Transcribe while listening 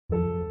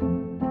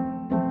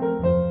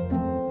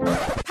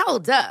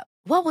Hold up.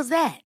 What was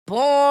that?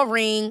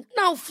 Boring.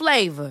 No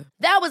flavor.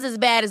 That was as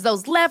bad as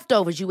those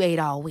leftovers you ate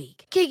all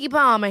week. Keke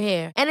Palmer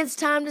here, and it's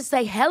time to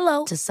say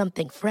hello to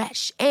something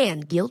fresh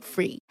and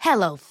guilt-free.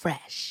 Hello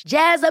Fresh.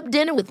 Jazz up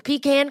dinner with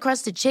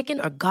pecan-crusted chicken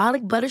or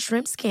garlic butter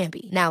shrimp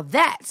scampi. Now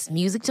that's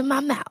music to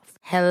my mouth.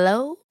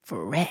 Hello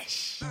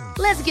Fresh.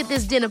 Let's get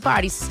this dinner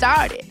party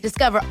started.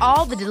 Discover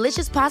all the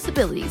delicious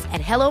possibilities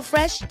at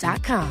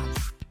hellofresh.com.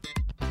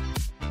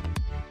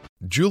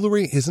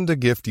 Jewelry isn't a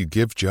gift you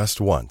give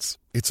just once.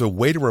 It's a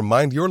way to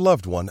remind your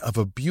loved one of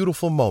a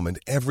beautiful moment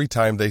every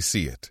time they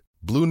see it.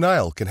 Blue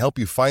Nile can help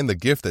you find the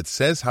gift that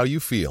says how you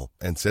feel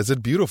and says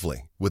it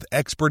beautifully, with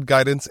expert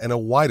guidance and a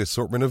wide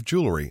assortment of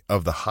jewelry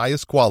of the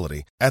highest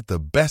quality at the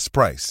best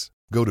price.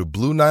 Go to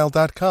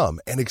BlueNile.com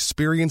and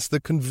experience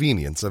the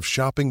convenience of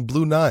shopping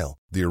Blue Nile,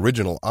 the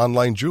original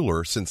online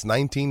jeweler since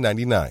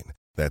 1999.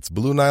 That's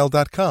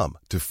BlueNile.com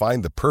to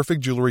find the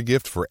perfect jewelry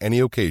gift for any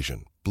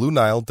occasion.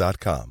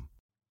 BlueNile.com.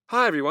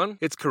 Hi everyone,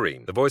 it's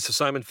Kareem, the voice of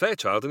Simon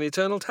Fairchild in The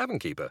Eternal Tavern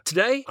Keeper.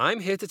 Today, I'm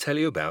here to tell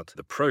you about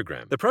The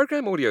Program. The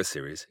Program audio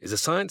series is a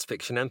science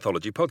fiction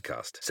anthology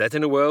podcast set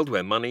in a world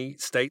where money,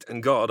 state,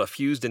 and God are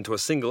fused into a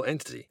single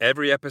entity.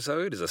 Every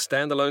episode is a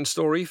standalone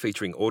story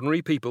featuring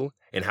ordinary people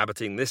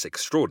inhabiting this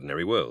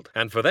extraordinary world.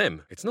 And for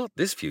them, it's not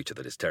this future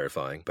that is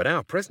terrifying, but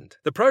our present.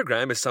 The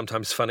Program is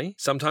sometimes funny,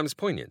 sometimes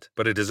poignant,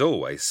 but it is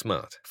always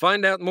smart.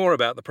 Find out more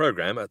about The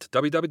Program at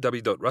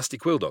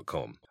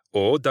www.rustyquill.com.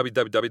 or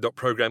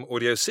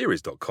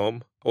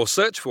www.programaudioseries.com, or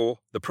search for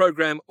The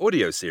Program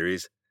Audio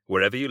Series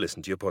wherever you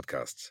listen to your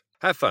podcasts.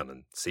 Have fun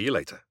and see you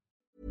later.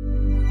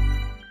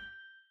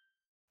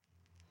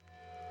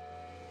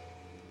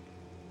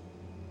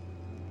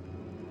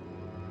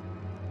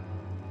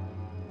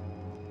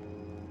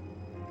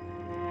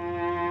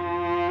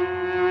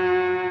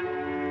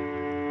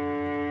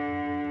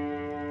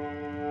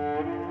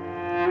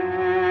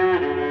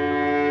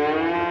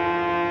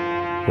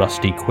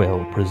 Rusty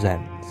Quill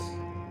presents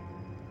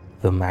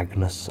The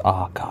Magnus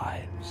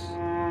Archives.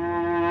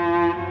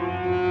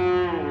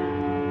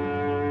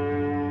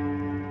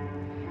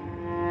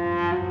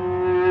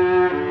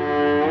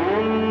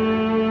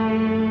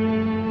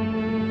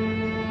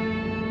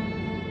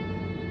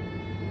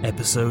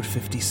 Episode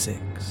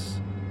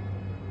 56,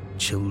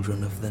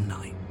 Children of the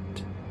Night.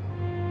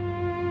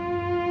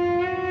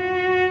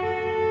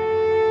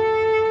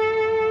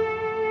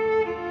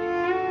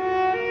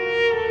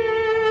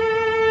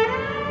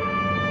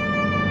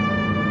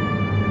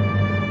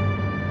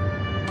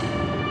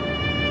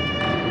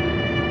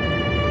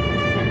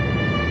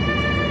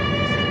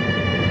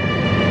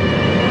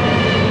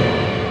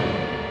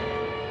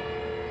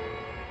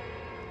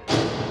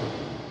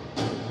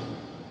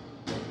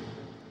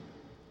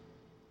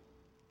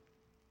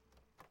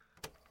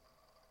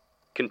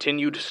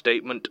 Continued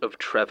statement of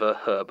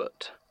Trevor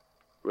Herbert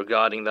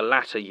regarding the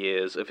latter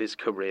years of his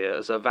career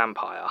as a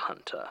vampire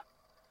hunter.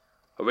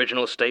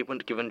 Original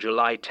statement given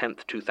July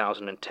 10th,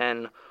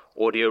 2010,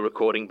 audio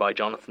recording by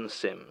Jonathan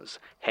Sims,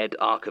 head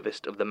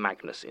archivist of the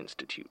Magnus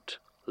Institute,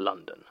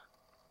 London.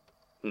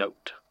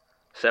 Note: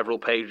 several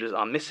pages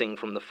are missing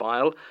from the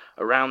file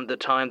around the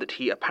time that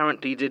he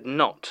apparently did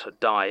not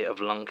die of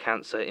lung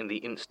cancer in the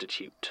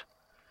Institute.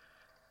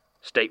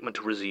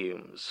 Statement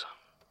resumes.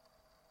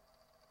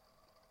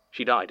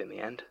 She died in the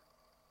end.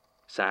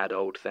 Sad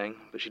old thing,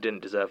 but she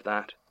didn't deserve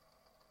that.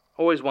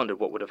 Always wondered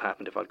what would have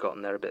happened if I'd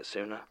gotten there a bit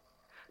sooner.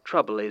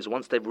 Trouble is,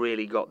 once they've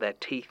really got their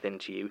teeth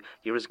into you,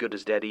 you're as good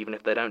as dead even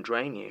if they don't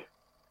drain you.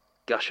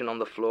 Gushing on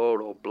the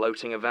floor or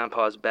bloating a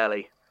vampire's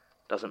belly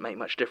doesn't make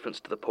much difference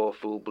to the poor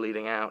fool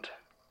bleeding out.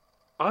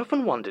 I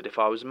often wondered if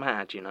I was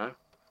mad, you know.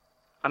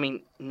 I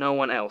mean, no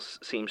one else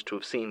seems to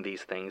have seen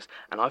these things,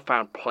 and I've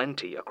found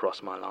plenty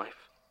across my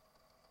life.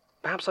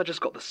 Perhaps I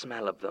just got the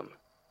smell of them.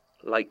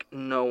 Like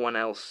no one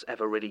else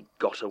ever really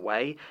got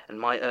away, and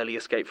my early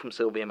escape from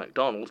Sylvia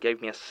MacDonald gave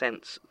me a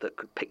sense that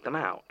could pick them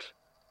out.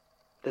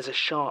 There's a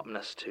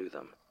sharpness to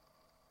them.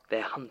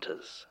 They're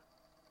hunters.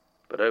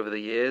 But over the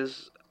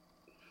years,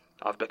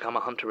 I've become a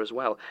hunter as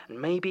well, and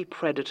maybe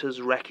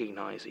predators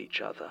recognize each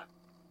other.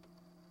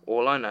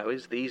 All I know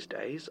is these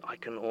days I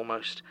can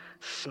almost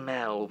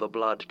smell the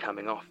blood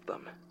coming off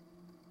them.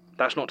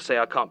 That's not to say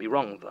I can't be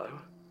wrong, though.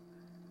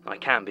 I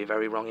can be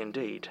very wrong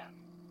indeed.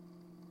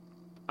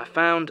 I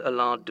found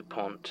Allard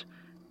Dupont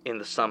in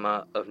the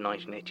summer of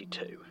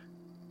 1982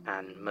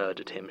 and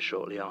murdered him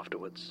shortly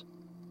afterwards.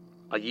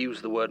 I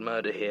use the word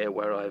murder here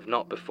where I have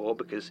not before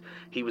because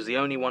he was the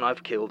only one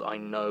I've killed I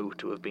know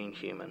to have been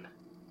human.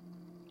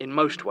 In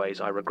most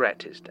ways I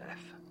regret his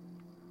death,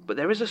 but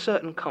there is a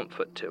certain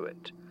comfort to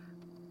it.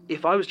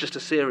 If I was just a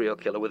serial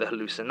killer with a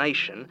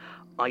hallucination,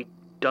 I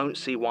don't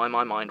see why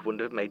my mind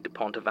wouldn't have made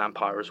Dupont a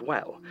vampire as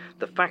well.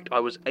 The fact I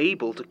was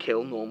able to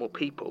kill normal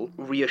people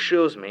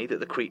reassures me that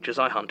the creatures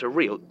I hunt are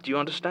real. Do you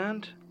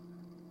understand?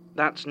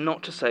 That's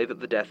not to say that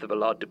the death of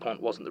Allard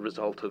Dupont wasn't the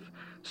result of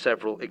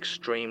several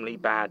extremely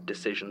bad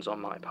decisions on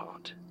my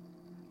part.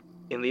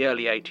 In the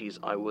early 80s,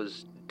 I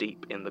was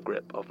deep in the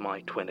grip of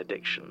my twin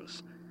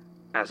addictions.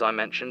 As I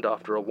mentioned,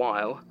 after a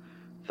while,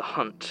 the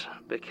hunt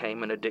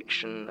became an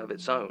addiction of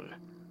its own.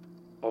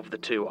 Of the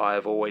two, I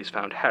have always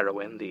found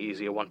heroin the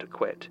easier one to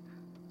quit.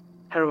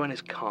 Heroin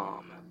is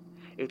calm.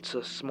 It's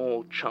a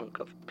small chunk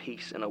of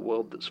peace in a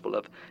world that's full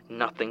of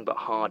nothing but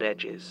hard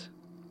edges.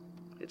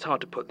 It's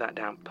hard to put that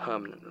down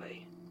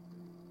permanently.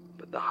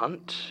 But the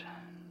hunt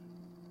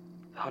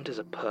is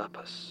a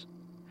purpose.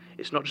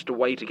 It's not just a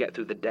way to get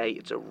through the day,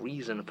 it's a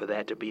reason for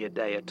there to be a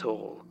day at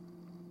all.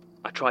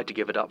 I tried to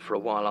give it up for a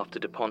while after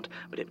DuPont,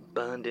 but it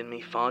burned in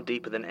me far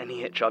deeper than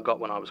any itch I got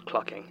when I was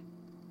clucking.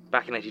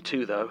 Back in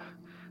 '82, though,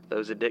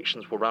 those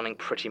addictions were running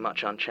pretty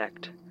much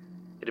unchecked.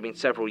 It had been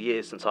several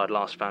years since I'd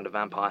last found a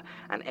vampire,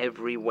 and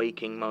every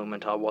waking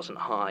moment I wasn't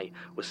high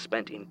was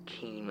spent in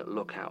keen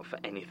lookout for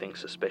anything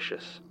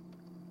suspicious.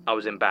 I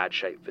was in bad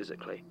shape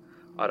physically.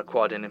 I'd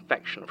acquired an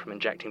infection from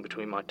injecting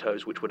between my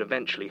toes, which would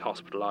eventually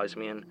hospitalize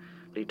me and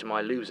lead to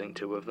my losing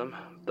 2 of them,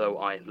 though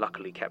I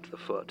luckily kept the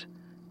foot.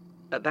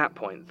 At that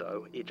point,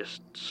 though, it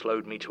just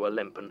slowed me to a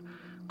limp and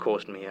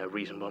caused me a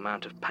reasonable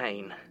amount of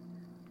pain.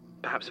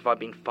 Perhaps if I'd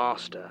been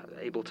faster,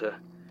 able to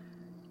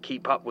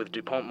keep up with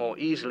DuPont more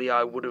easily,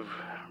 I would have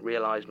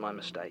realized my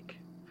mistake.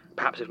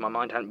 Perhaps if my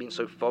mind hadn't been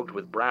so fogged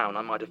with Brown,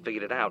 I might have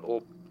figured it out,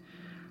 or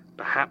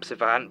perhaps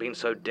if I hadn't been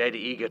so dead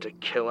eager to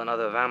kill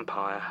another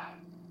vampire.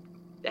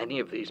 Any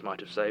of these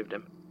might have saved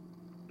him.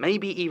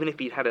 Maybe even if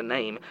he'd had a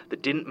name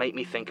that didn't make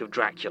me think of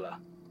Dracula.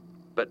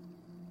 But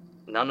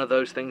none of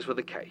those things were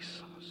the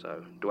case,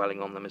 so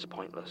dwelling on them is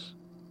pointless.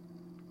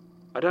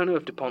 I don't know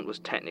if DuPont was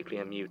technically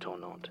a mute or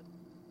not.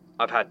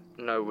 I've had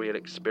no real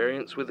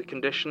experience with the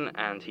condition,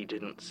 and he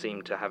didn't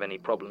seem to have any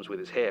problems with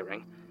his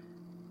hearing.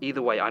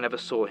 Either way, I never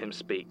saw him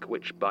speak,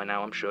 which by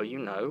now I'm sure you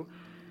know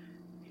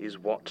is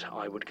what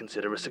I would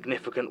consider a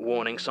significant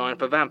warning sign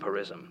for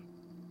vampirism.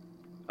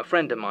 A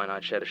friend of mine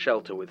I'd shared a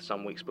shelter with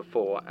some weeks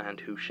before, and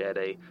who shared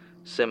a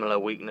similar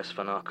weakness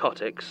for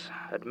narcotics,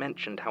 had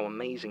mentioned how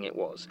amazing it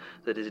was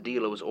that his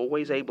dealer was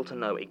always able to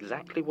know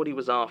exactly what he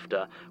was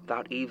after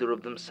without either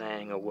of them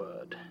saying a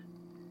word.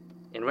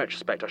 In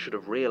retrospect, I should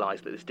have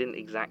realized that this didn't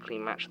exactly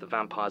match the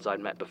vampires I'd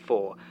met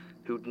before,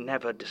 who'd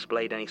never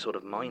displayed any sort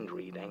of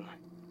mind-reading.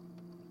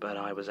 But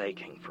I was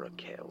aching for a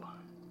kill.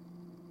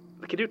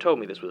 The kid who told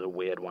me this was a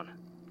weird one.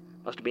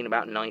 Must have been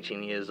about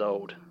 19 years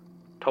old.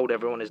 Told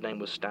everyone his name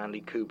was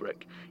Stanley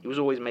Kubrick. He was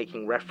always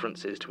making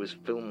references to his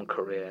film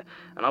career,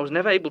 and I was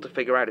never able to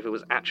figure out if it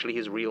was actually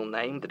his real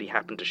name that he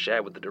happened to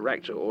share with the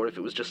director, or if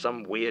it was just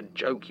some weird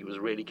joke he was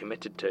really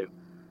committed to.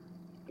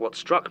 What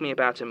struck me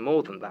about him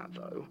more than that,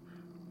 though,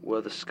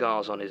 were the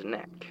scars on his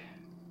neck.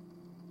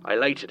 I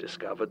later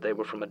discovered they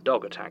were from a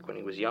dog attack when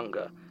he was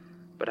younger,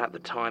 but at the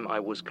time I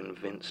was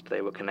convinced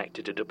they were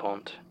connected to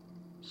DuPont.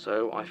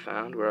 So I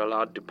found where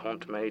Allard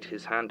DuPont made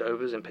his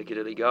handovers in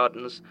Piccadilly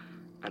Gardens,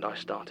 and I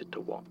started to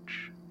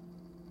watch.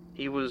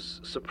 He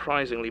was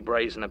surprisingly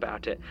brazen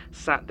about it,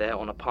 sat there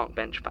on a park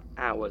bench for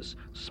hours,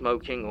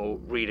 smoking or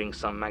reading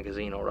some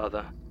magazine or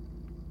other.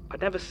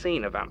 I'd never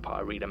seen a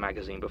vampire read a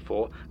magazine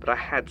before, but I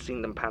had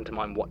seen them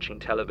pantomime watching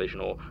television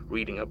or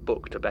reading a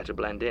book to better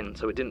blend in,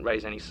 so it didn't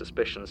raise any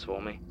suspicions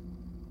for me.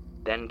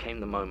 Then came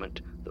the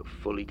moment that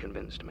fully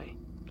convinced me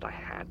that I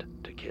had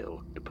to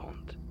kill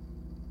DuPont.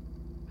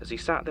 As he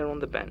sat there on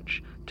the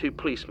bench, 2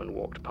 policemen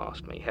walked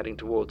past me, heading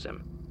towards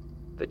him.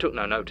 They took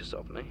no notice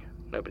of me.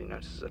 Nobody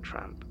notices a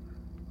tramp.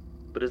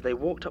 But as they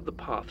walked up the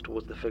path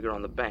towards the figure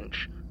on the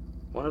bench,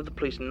 one of the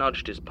police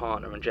nudged his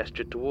partner and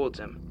gestured towards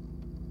him.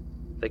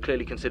 They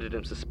clearly considered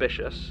him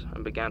suspicious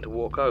and began to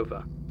walk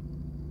over.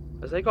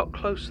 As they got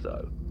close,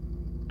 though,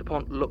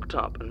 DuPont looked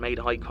up and made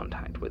eye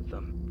contact with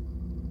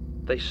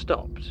them. They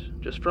stopped,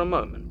 just for a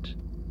moment,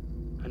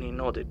 and he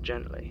nodded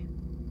gently.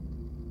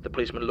 The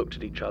policemen looked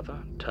at each other,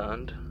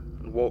 turned,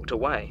 and walked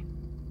away.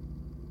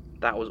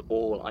 That was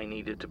all I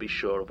needed to be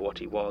sure of what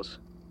he was.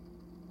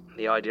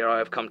 The idea I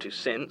have come to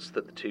since,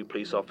 that the 2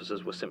 police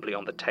officers were simply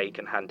on the take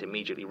and hadn't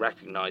immediately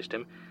recognized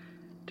him,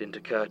 didn't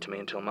occur to me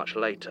until much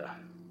later.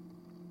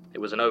 It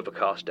was an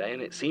overcast day,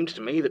 and it seemed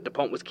to me that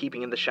DuPont was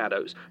keeping in the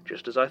shadows,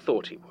 just as I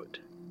thought he would.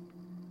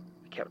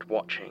 I kept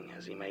watching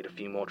as he made a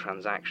few more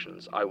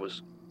transactions. I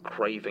was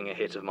craving a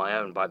hit of my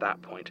own by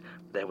that point.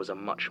 There was a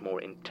much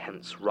more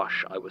intense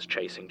rush I was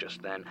chasing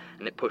just then,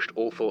 and it pushed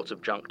all thoughts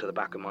of junk to the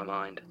back of my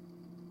mind.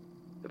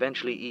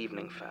 Eventually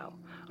evening fell,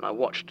 and I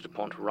watched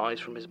DuPont rise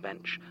from his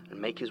bench and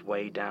make his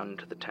way down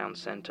into the town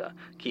centre,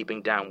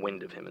 keeping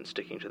downwind of him and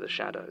sticking to the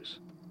shadows.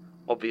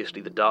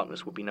 Obviously the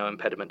darkness would be no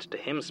impediment to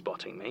him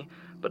spotting me,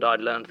 but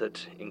I'd learned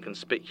that,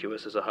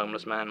 inconspicuous as a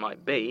homeless man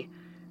might be,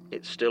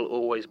 it's still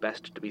always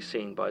best to be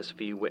seen by as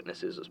few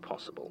witnesses as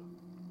possible.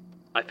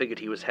 I figured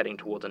he was heading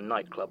towards a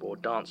nightclub or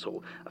dance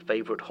hall, a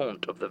favourite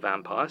haunt of the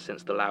vampire,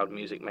 since the loud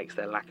music makes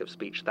their lack of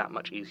speech that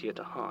much easier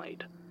to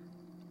hide.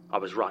 I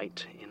was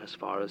right, in as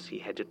far as he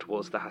headed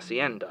towards the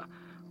Hacienda,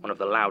 one of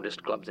the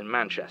loudest clubs in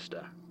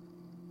Manchester.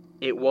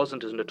 It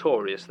wasn't as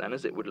notorious then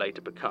as it would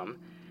later become.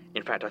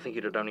 In fact, I think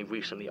it had only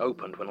recently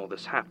opened when all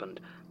this happened,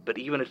 but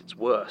even at its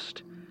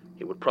worst,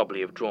 it would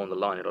probably have drawn the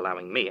line at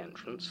allowing me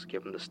entrance,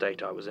 given the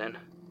state I was in.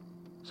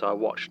 So I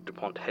watched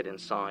DuPont head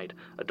inside,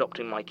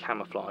 adopting my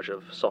camouflage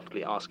of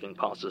softly asking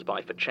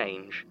passers-by for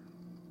change,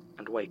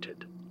 and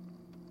waited.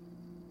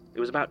 It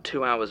was about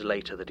 2 hours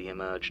later that he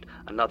emerged,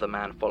 another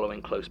man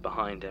following close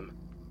behind him.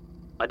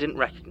 I didn't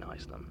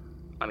recognize them.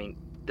 I mean,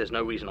 there's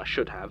no reason I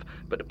should have,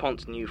 but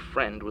DuPont's new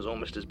friend was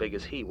almost as big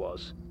as he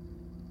was.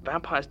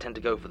 Vampires tend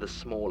to go for the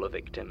smaller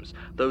victims,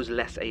 those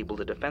less able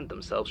to defend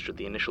themselves should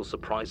the initial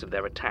surprise of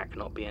their attack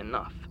not be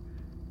enough.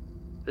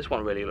 This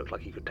one really looked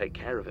like he could take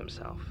care of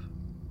himself.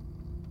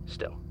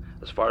 Still,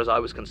 as far as I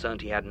was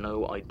concerned, he had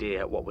no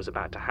idea what was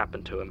about to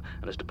happen to him,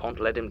 and as DuPont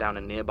led him down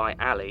a nearby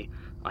alley,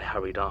 I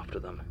hurried after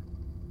them.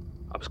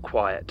 I was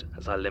quiet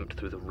as I limped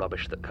through the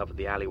rubbish that covered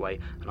the alleyway,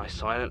 and I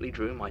silently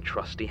drew my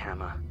trusty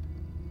hammer.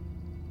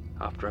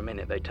 After a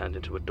minute, they turned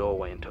into a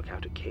doorway and took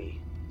out a key.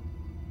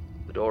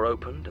 The door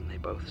opened, and they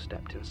both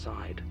stepped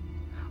inside.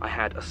 I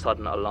had a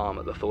sudden alarm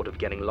at the thought of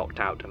getting locked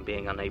out and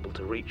being unable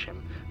to reach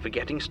him.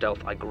 Forgetting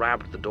stealth, I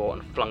grabbed the door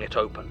and flung it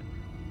open.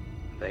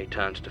 They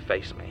turned to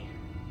face me.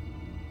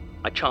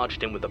 I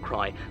charged in with a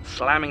cry,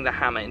 slamming the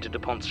hammer into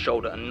DuPont's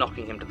shoulder and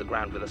knocking him to the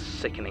ground with a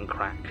sickening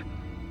crack.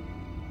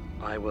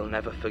 I will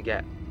never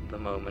forget the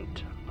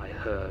moment I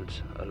heard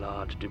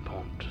Allard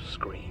DuPont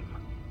scream.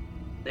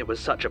 It was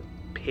such a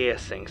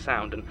piercing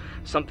sound and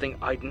something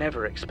I'd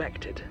never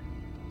expected.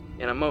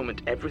 In a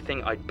moment,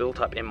 everything I'd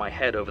built up in my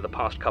head over the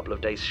past couple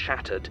of days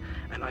shattered,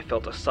 and I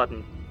felt a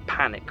sudden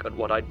panic at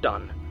what I'd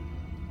done,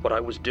 what I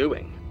was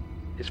doing.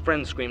 His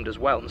friend screamed as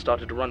well and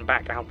started to run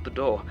back out the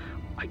door.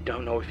 I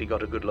don't know if he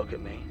got a good look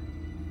at me.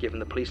 Given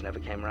the police never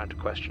came around to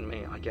question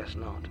me, I guess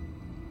not.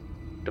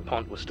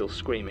 DuPont was still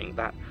screaming,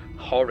 that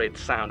horrid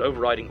sound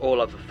overriding all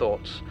other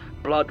thoughts.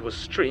 Blood was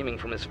streaming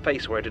from his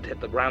face where it had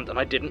hit the ground, and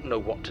I didn't know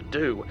what to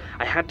do.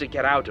 I had to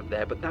get out of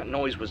there, but that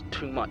noise was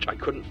too much. I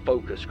couldn't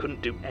focus,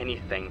 couldn't do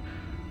anything.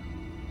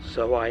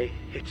 So I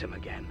hit him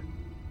again.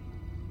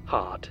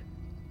 Hard.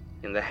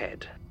 In the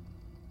head.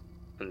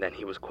 And then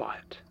he was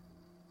quiet.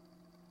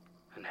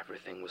 And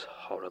everything was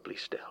horribly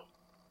still.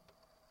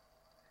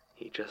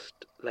 He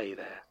just lay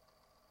there.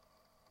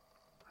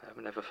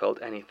 I've never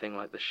felt anything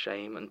like the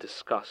shame and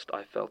disgust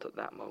I felt at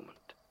that moment.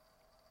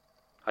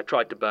 I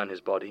tried to burn his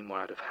body more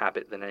out of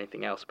habit than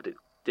anything else, but it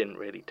didn't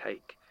really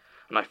take,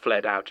 and I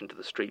fled out into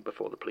the street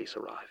before the police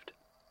arrived.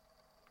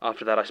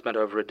 After that, I spent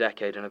over a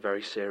decade in a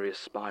very serious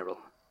spiral.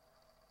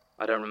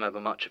 I don't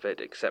remember much of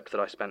it, except that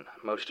I spent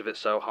most of it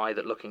so high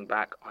that looking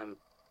back, I'm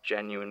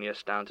genuinely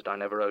astounded I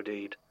never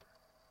OD'd.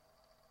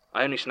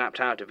 I only snapped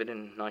out of it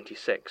in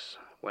 '96,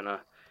 when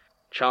a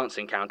chance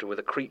encounter with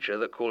a creature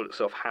that called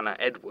itself Hannah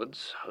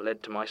Edwards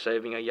led to my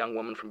saving a young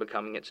woman from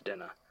becoming its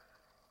dinner.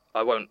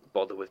 I won't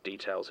bother with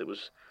details. It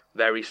was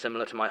very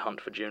similar to my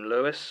hunt for June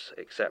Lewis,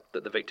 except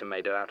that the victim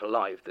made it out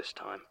alive this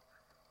time.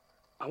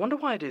 I wonder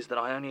why it is that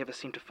I only ever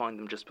seem to find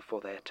them just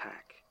before they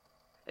attack.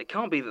 It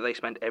can't be that they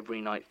spend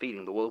every night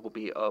feeding. The world will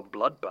be a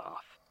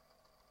bloodbath.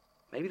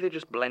 Maybe they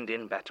just blend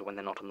in better when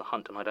they're not on the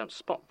hunt and I don't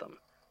spot them.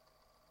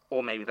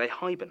 Or maybe they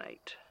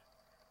hibernate.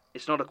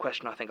 It's not a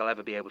question I think I'll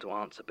ever be able to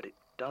answer, but it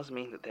does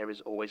mean that there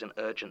is always an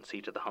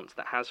urgency to the hunts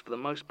that has, for the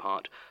most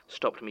part,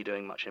 stopped me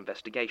doing much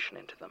investigation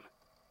into them.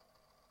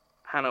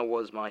 Hannah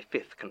was my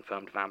 5th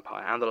confirmed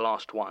vampire, and the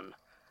last one,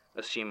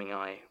 assuming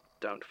I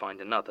don't find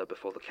another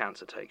before the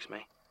cancer takes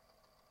me.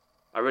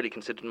 I really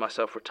considered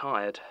myself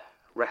retired,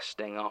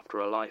 resting after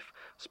a life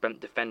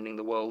spent defending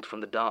the world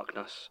from the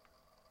darkness.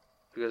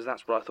 Because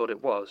that's what I thought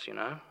it was, you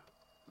know?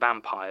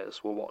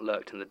 Vampires were what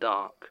lurked in the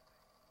dark.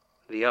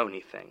 The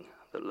only thing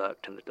that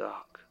lurked in the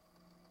dark.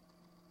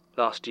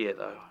 Last year,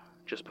 though,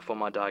 just before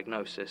my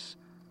diagnosis,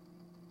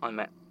 I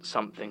met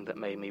something that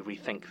made me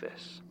rethink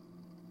this.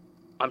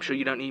 I'm sure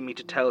you don't need me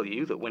to tell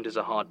you that winter's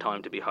a hard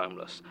time to be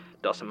homeless.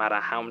 Doesn't matter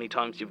how many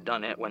times you've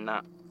done it, when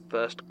that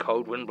first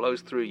cold wind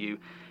blows through you,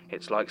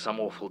 it's like some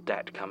awful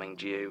debt coming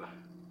due.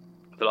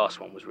 The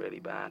last one was really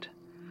bad.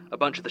 A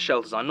bunch of the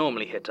shelters I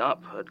normally hit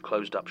up had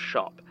closed up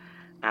shop,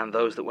 and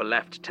those that were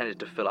left tended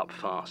to fill up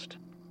fast.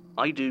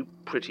 I do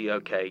pretty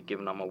okay,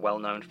 given I'm a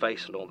well-known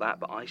face and all that,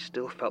 but I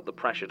still felt the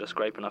pressure to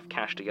scrape enough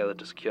cash together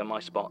to secure my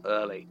spot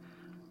early.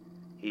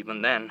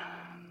 Even then,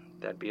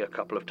 there'd be a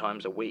couple of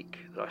times a week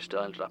that I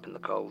still ended up in the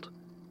cold.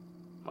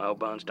 My old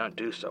bones don't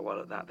do so well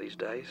at that these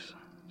days,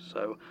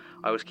 so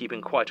I was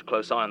keeping quite a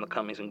close eye on the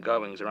comings and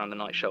goings around the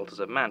night shelters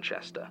of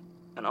Manchester,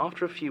 and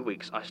after a few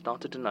weeks I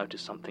started to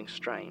notice something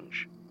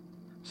strange.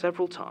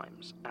 Several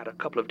times, at a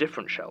couple of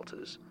different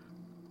shelters,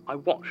 I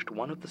watched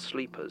one of the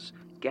sleepers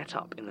get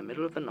up in the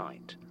middle of the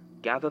night,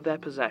 gather their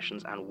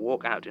possessions, and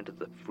walk out into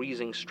the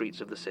freezing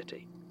streets of the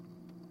city.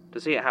 To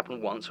see it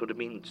happen once would have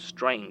been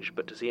strange,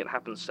 but to see it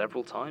happen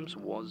several times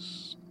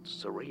was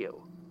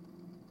surreal.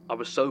 I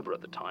was sober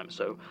at the time,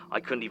 so I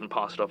couldn't even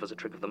pass it off as a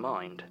trick of the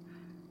mind.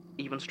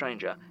 Even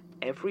stranger,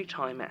 every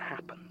time it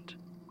happened,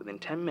 within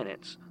 10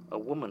 minutes, a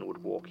woman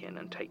would walk in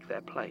and take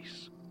their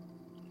place.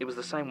 It was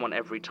the same one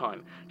every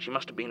time. She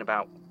must have been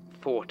about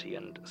 40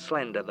 and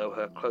slender, though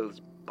her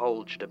clothes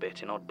bulged a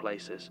bit in odd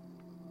places.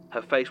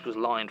 Her face was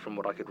lined from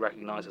what I could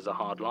recognize as a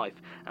hard life,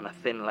 and a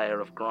thin layer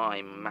of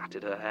grime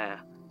matted her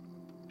hair.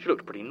 She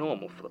looked pretty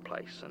normal for the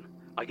place, and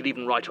I could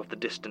even write off the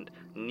distant,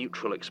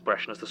 neutral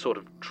expression as the sort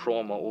of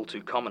trauma all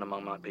too common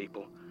among my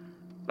people.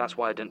 That's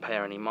why I didn't pay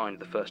her any mind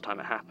the first time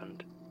it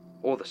happened.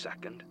 or the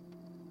second.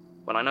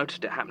 When I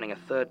noticed it happening a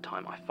third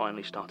time, I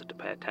finally started to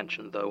pay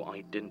attention, though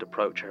I didn't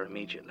approach her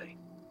immediately.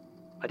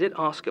 I did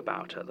ask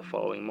about her the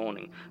following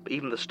morning, but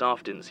even the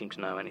staff didn't seem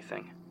to know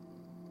anything.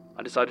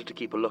 I decided to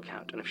keep a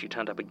lookout, and if she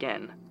turned up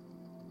again,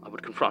 I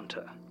would confront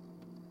her.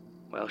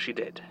 Well, she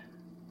did.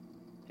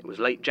 It was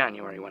late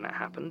January when it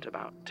happened,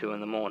 about 2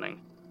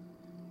 a.m,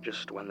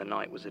 just when the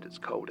night was at its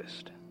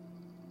coldest.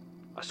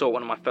 I saw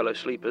one of my fellow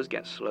sleepers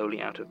get slowly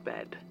out of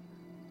bed.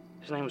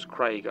 His name was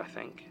Craig, I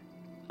think.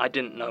 I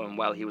didn't know him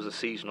well. He was a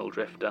seasonal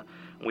drifter,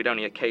 and we'd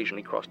only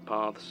occasionally crossed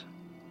paths.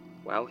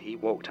 Well, he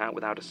walked out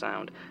without a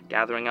sound,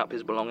 gathering up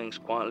his belongings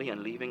quietly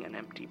and leaving an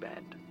empty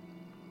bed.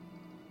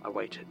 I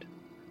waited,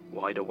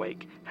 wide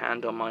awake,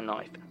 hand on my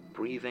knife,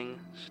 breathing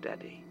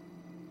steady.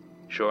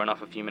 Sure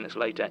enough, a few minutes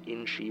later,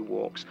 in she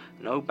walks,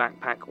 no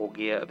backpack or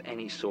gear of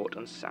any sort,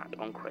 and sat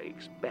on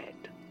Craig's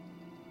bed.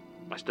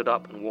 I stood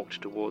up and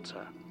walked towards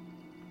her.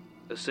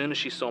 As soon as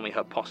she saw me,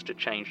 her posture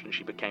changed and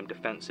she became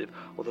defensive,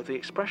 although the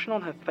expression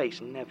on her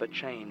face never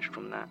changed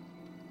from that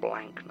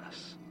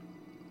blankness.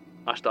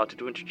 I started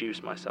to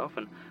introduce myself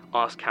and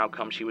ask how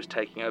come she was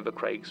taking over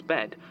Craig's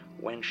bed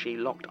when she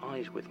locked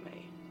eyes with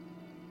me.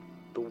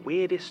 The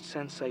weirdest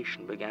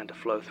sensation began to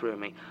flow through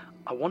me.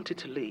 I wanted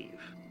to leave.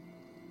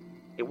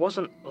 It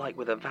wasn't like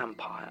with a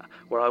vampire,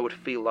 where I would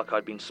feel like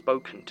I'd been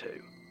spoken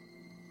to.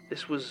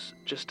 This was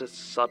just a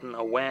sudden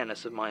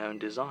awareness of my own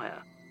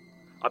desire.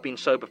 I'd been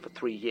sober for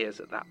 3 years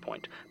at that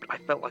point, but I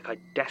felt like I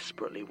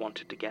desperately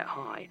wanted to get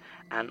high,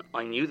 and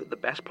I knew that the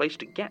best place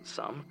to get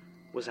some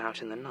was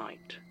out in the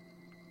night.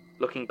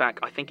 Looking back,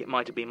 I think it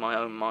might have been my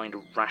own mind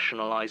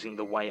rationalizing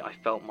the way I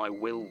felt my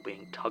will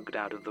being tugged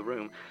out of the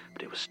room,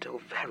 but it was still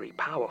very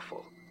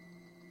powerful.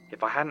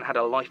 If I hadn't had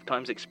a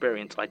lifetime's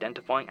experience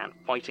identifying and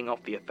fighting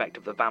off the effect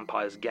of the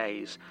vampire's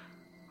gaze,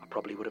 I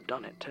probably would have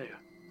done it too.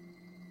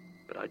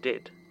 But I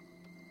did,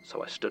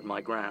 so I stood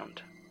my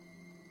ground.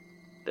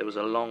 There was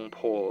a long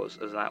pause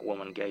as that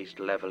woman gazed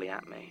levelly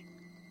at me.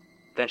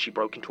 Then she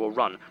broke into a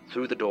run,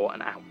 through the door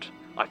and out.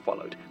 I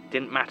followed.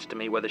 Didn't matter to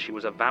me whether she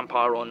was a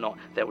vampire or not.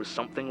 There was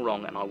something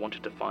wrong, and I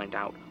wanted to find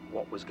out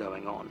what was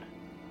going on.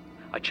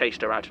 I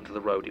chased her out into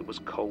the road. It was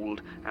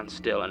cold and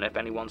still, and if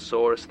anyone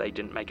saw us, they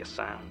didn't make a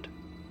sound.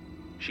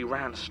 She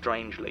ran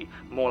strangely,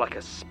 more like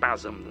a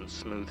spasm than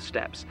smooth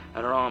steps,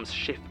 and her arms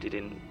shifted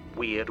in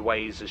weird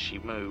ways as she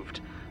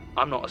moved.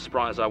 I'm not as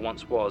spry as I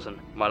once was, and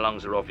my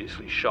lungs are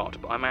obviously shot,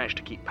 but I managed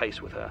to keep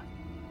pace with her.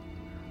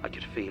 I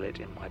could feel it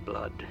in my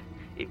blood.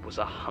 It was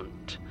a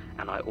hunt,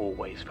 and I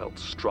always felt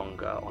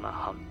stronger on a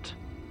hunt.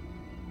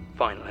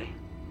 Finally,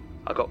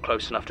 I got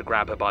close enough to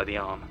grab her by the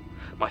arm.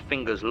 My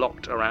fingers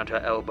locked around her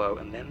elbow,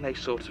 and then they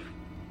sort of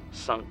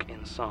sunk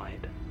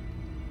inside.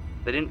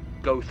 They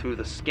didn't go through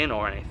the skin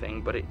or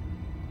anything, but it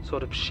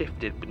sort of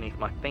shifted beneath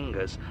my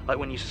fingers, like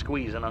when you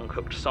squeeze an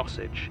uncooked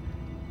sausage.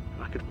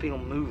 I could feel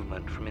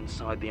movement from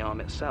inside the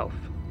arm itself.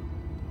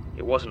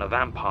 It wasn't a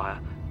vampire,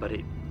 but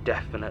it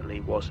definitely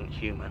wasn't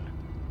human.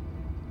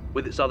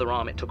 With its other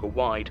arm, it took a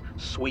wide,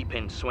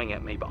 sweeping swing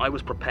at me, but I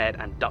was prepared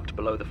and ducked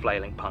below the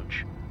flailing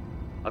punch.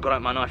 I got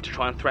out my knife to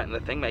try and threaten the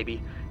thing,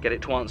 maybe get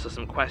it to answer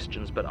some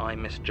questions, but I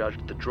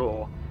misjudged the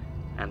draw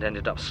and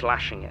ended up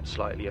slashing it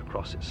slightly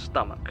across its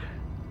stomach.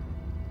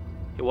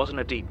 It wasn't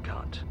a deep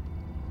cut,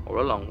 or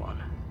a long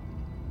one,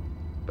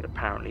 but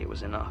apparently it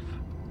was enough.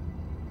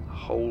 The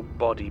whole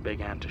body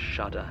began to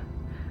shudder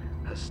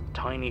as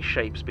tiny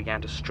shapes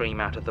began to stream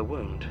out of the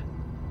wound.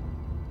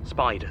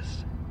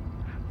 Spiders.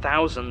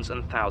 Thousands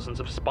and thousands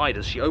of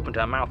spiders. She opened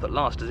her mouth at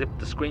last as if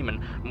to scream,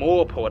 and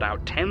more poured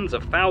out, tens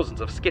of thousands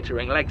of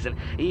skittering legs and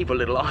evil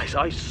little eyes.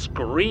 I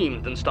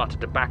screamed and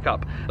started to back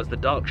up as the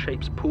dark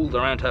shapes pooled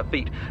around her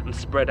feet and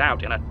spread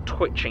out in a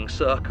twitching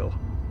circle.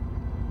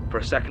 For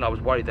a second I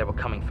was worried they were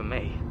coming for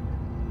me,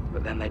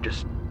 but then they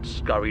just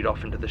scurried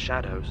off into the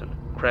shadows and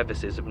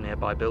crevices of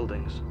nearby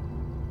buildings,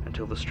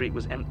 until the street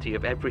was empty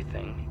of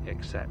everything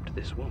except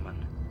this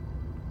woman.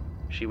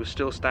 She was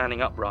still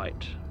standing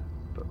upright,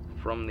 but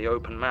from the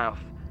open mouth,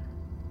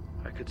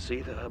 I could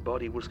see that her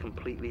body was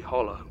completely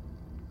hollow,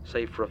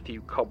 save for a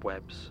few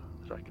cobwebs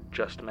that I could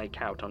just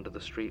make out under the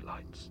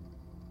streetlights.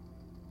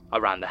 I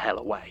ran the hell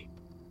away.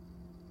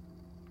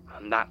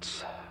 And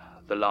that's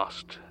the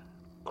last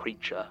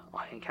creature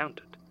I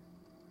encountered.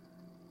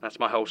 That's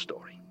my whole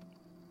story.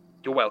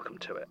 You're welcome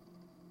to it.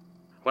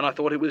 When I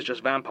thought it was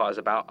just vampires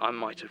about, I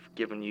might have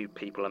given you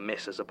people a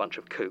miss as a bunch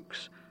of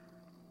kooks.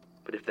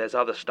 But if there's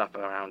other stuff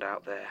around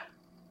out there,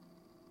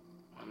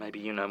 well, maybe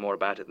you know more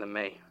about it than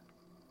me.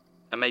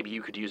 And maybe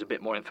you could use a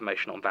bit more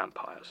information on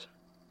vampires.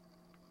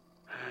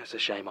 It's a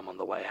shame I'm on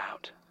the way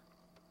out.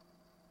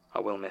 I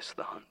will miss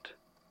the hunt.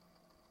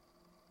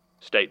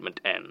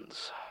 Statement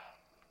ends.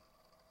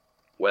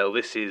 Well,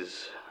 this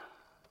is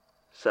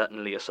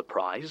certainly a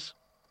surprise.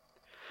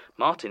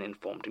 Martin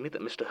informed me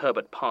that Mr.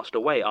 Herbert passed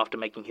away after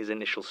making his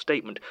initial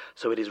statement,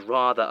 so it is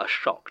rather a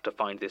shock to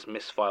find this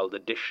misfiled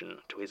addition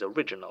to his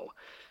original,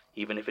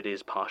 even if it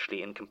is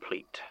partially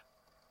incomplete.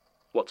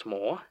 What's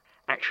more,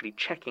 actually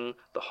checking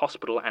the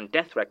hospital and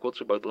death records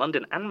for both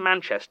London and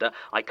Manchester,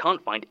 I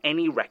can't find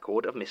any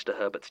record of Mr.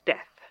 Herbert's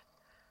death.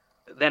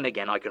 Then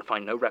again, I can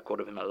find no record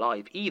of him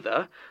alive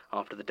either,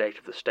 after the date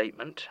of the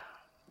statement.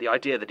 The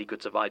idea that he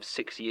could survive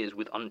 6 years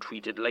with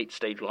untreated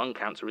late-stage lung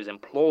cancer is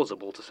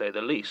implausible, to say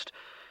the least.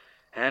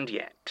 And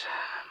yet,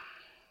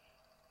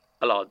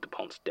 Allard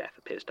Dupont's death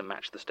appears to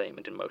match the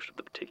statement in most of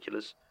the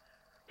particulars.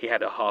 He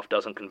had a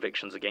half-dozen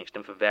convictions against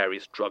him for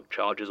various drug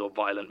charges or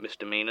violent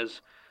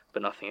misdemeanors,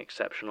 but nothing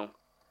exceptional.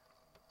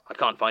 I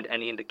can't find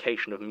any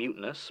indication of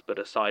mutinous, but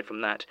aside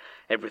from that,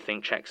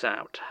 everything checks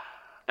out.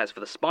 As for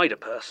the spider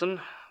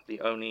person,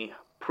 the only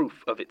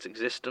proof of its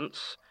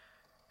existence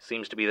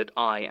seems to be that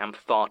I am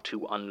far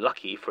too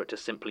unlucky for it to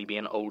simply be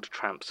an old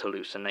tramp's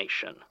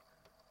hallucination.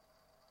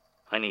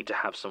 I need to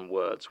have some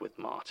words with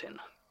Martin.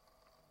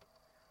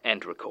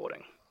 End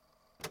recording.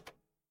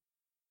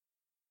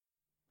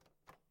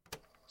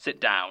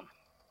 Sit down.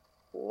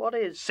 What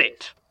is...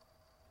 Sit.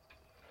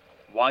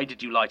 Why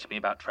did you lie to me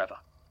about Trevor?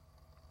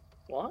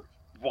 What?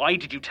 Why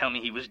did you tell me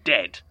he was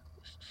dead?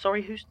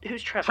 Sorry, who's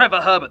Trevor?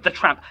 Trevor Herbert, the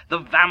tramp, the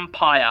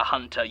vampire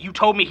hunter. You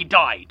told me he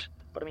died.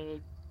 But I mean,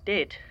 he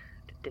did,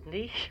 didn't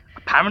he?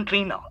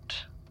 Apparently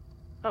not.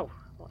 Oh,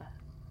 well,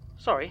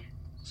 sorry.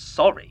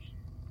 Sorry?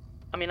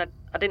 I mean,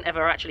 I didn't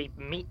ever actually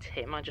meet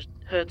him. I just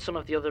heard some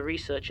of the other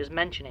researchers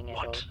mentioning it.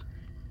 What?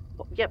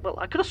 Well,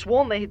 I could have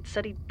sworn they had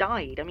said he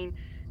died. I mean,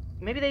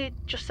 maybe they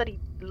just said he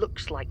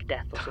looks like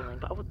death or something,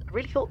 but I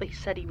really thought they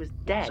said he was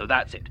dead. So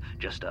that's it.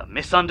 Just a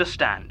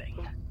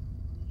misunderstanding.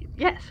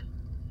 Yes.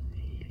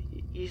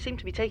 You seem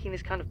to be taking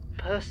this kind of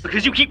personal...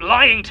 Because you keep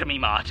lying to me,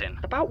 Martin.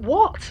 About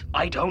what?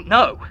 I don't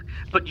know,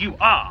 but you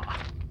are.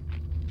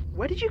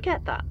 Where did you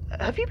get that?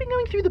 Have you been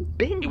going through the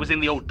bin? It was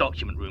in the old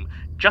document room,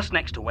 just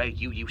next to where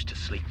you used to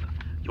sleep.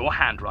 Your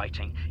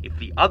handwriting. If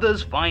the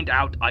others find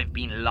out I've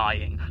been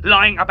lying.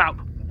 Lying about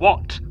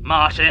what,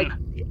 Martin?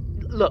 Hey,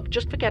 look,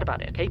 just forget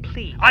about it, okay?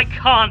 Please. I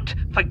can't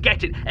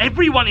forget it.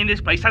 Everyone in this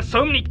place has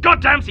so many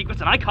goddamn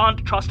secrets, and I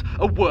can't trust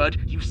a word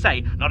you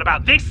say. Not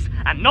about this,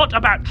 and not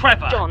about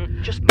Trevor. John,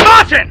 just...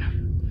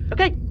 Martin!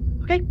 Okay.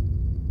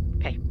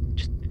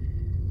 Just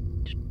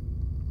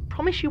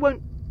promise you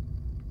won't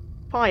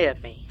fire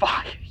me.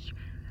 Fine.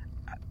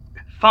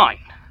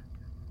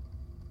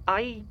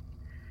 I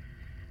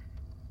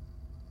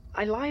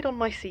lied on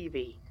my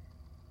CV.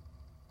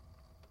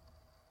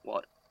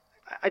 What?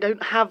 I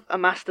don't have a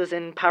master's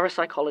in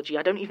parapsychology.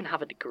 I don't even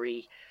have a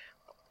degree.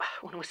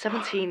 When I was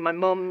 17, my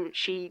mum,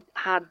 she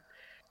had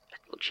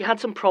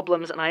some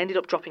problems, and I ended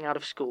up dropping out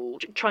of school,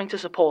 trying to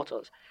support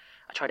us.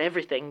 I tried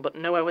everything, but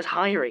nowhere was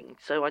hiring,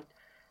 so I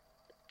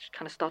just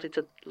kind of started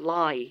to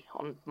lie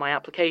on my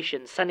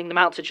applications, sending them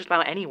out to just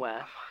about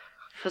anywhere.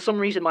 For some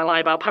reason, my lie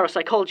about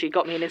parapsychology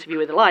got me an interview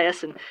with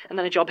Elias, and then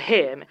a job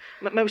here.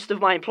 Most of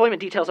my employment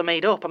details are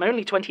made up. I'm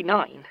only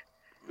 29.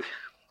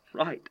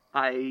 Right,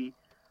 I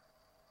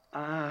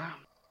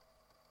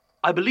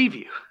believe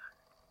you.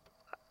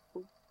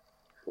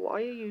 Why are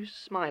you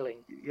smiling?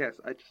 Yes,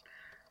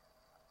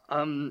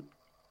 I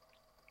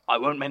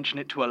won't mention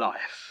it to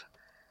Elias.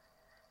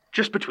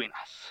 Just between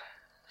us.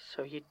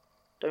 So you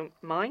don't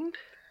mind?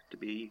 To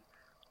be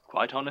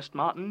quite honest,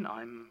 Martin,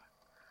 I'm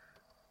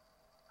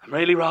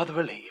really rather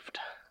relieved.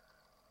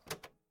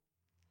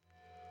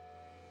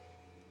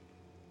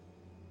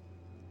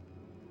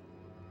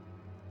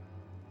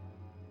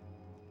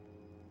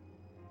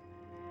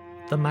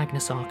 The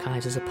Magnus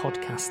Archives is a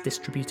podcast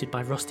distributed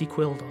by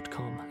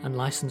rustyquill.com and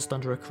licensed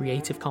under a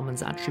Creative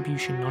Commons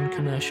Attribution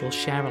Non-Commercial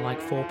Share-alike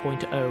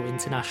 4.0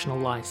 international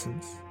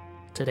license.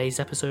 Today's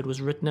episode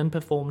was written and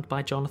performed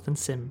by Jonathan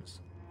Sims,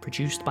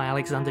 produced by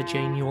Alexander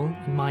J. Newell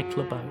and Mike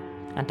LeBeau,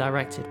 and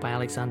directed by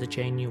Alexander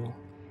J. Newell.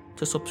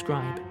 To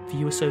subscribe,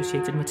 view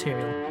associated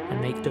material, and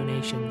make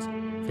donations,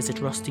 visit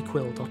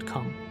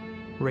rustyquill.com.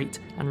 Rate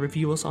and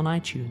review us on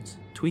iTunes,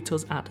 tweet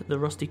us at The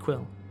Rusty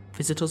Quill,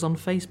 visit us on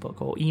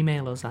Facebook or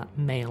email us at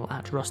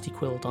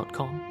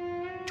mail@rustyquill.com.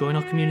 Join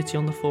our community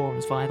on the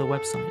forums via the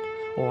website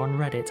or on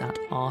Reddit at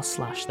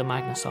r/The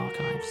Magnus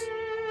Archives.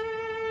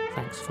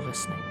 Thanks for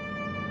listening.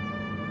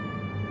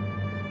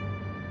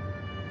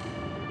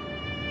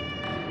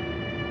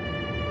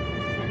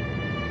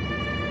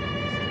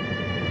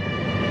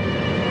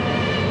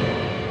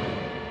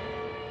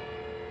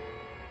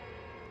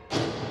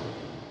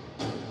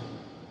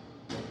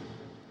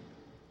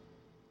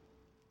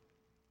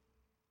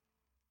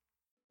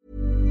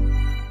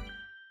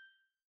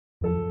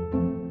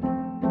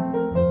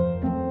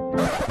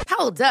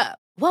 Hold up.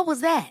 What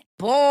was that?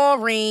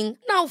 Boring.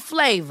 No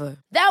flavor.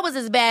 That was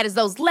as bad as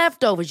those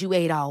leftovers you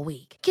ate all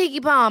week.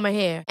 Keke Palmer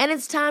here, and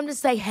it's time to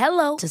say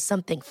hello to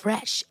something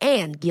fresh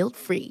and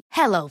guilt-free.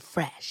 Hello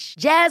Fresh.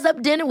 Jazz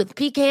up dinner with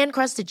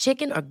pecan-crusted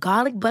chicken or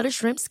garlic butter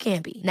shrimp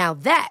scampi. Now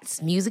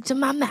that's music to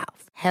my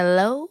mouth.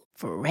 Hello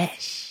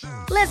Fresh.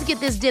 Let's get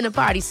this dinner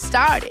party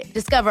started.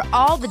 Discover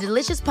all the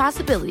delicious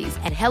possibilities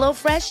at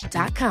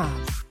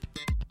hellofresh.com.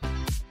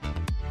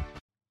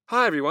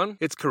 Hi everyone,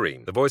 it's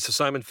Kareem, the voice of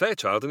Simon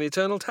Fairchild in The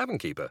Eternal Tavern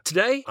Keeper.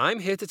 Today, I'm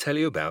here to tell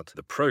you about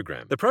The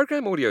Program. The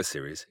Program audio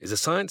series is a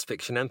science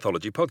fiction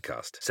anthology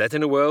podcast set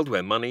in a world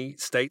where money,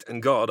 state,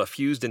 and God are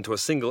fused into a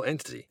single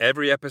entity.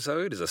 Every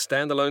episode is a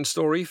standalone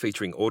story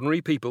featuring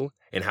ordinary people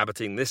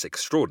inhabiting this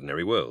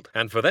extraordinary world.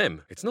 And for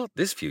them, it's not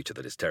this future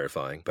that is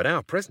terrifying, but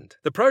our present.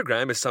 The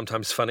Program is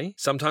sometimes funny,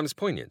 sometimes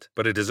poignant,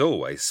 but it is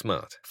always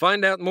smart.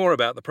 Find out more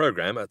about The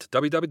Program at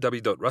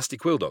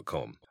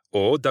www.rustyquill.com.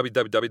 or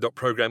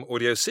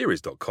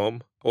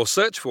www.programaudioseries.com, or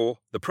search for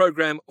The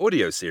Program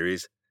Audio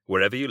Series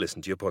wherever you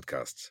listen to your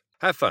podcasts.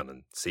 Have fun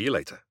and see you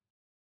later.